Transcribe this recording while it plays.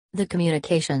The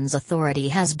Communications Authority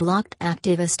has blocked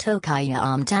activist Okiya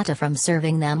Omtata from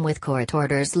serving them with court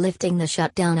orders lifting the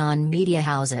shutdown on media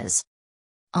houses.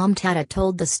 Omtata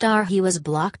told the Star he was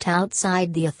blocked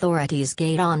outside the authority's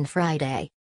gate on Friday.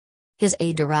 His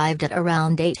aide arrived at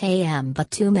around 8 a.m.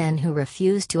 but two men who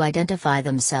refused to identify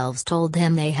themselves told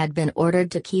him they had been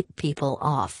ordered to keep people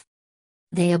off.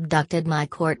 They abducted my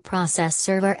court process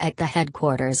server at the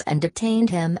headquarters and detained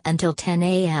him until 10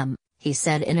 a.m., he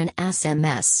said in an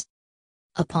SMS.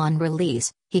 Upon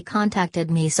release, he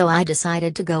contacted me, so I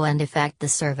decided to go and effect the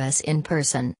service in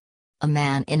person. A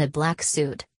man in a black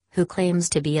suit, who claims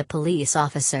to be a police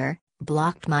officer,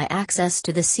 blocked my access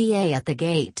to the CA at the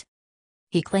gate.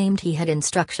 He claimed he had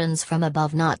instructions from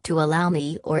above not to allow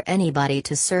me or anybody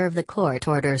to serve the court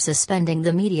order suspending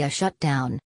the media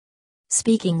shutdown.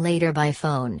 Speaking later by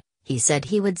phone, he said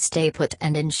he would stay put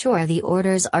and ensure the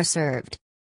orders are served.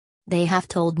 They have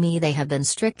told me they have been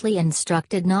strictly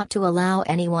instructed not to allow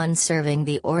anyone serving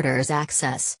the orders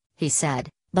access, he said,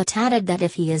 but added that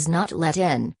if he is not let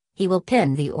in, he will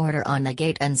pin the order on the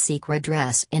gate and seek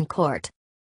redress in court.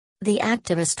 The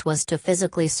activist was to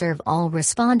physically serve all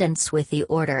respondents with the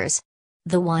orders.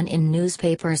 The one in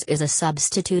newspapers is a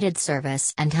substituted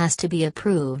service and has to be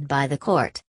approved by the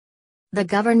court. The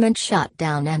government shut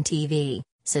down NTV,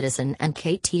 Citizen and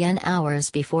KTN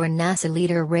hours before NASA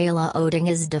leader Raila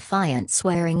Odinga's defiant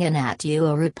swearing-in at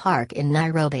Uhuru Park in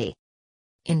Nairobi.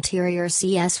 Interior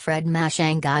CS Fred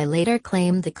Mashangai later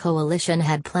claimed the coalition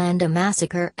had planned a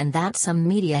massacre and that some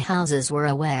media houses were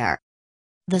aware.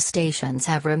 The stations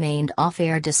have remained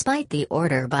off-air despite the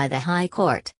order by the High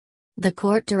Court. The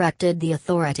court directed the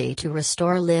authority to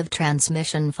restore live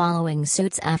transmission following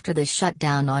suits after the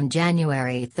shutdown on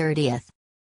January 30.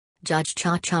 Judge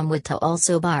Chacham-Wita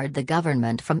also barred the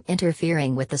government from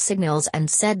interfering with the signals and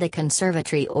said the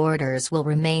conservatory orders will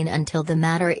remain until the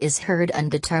matter is heard and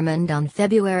determined on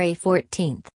February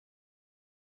 14.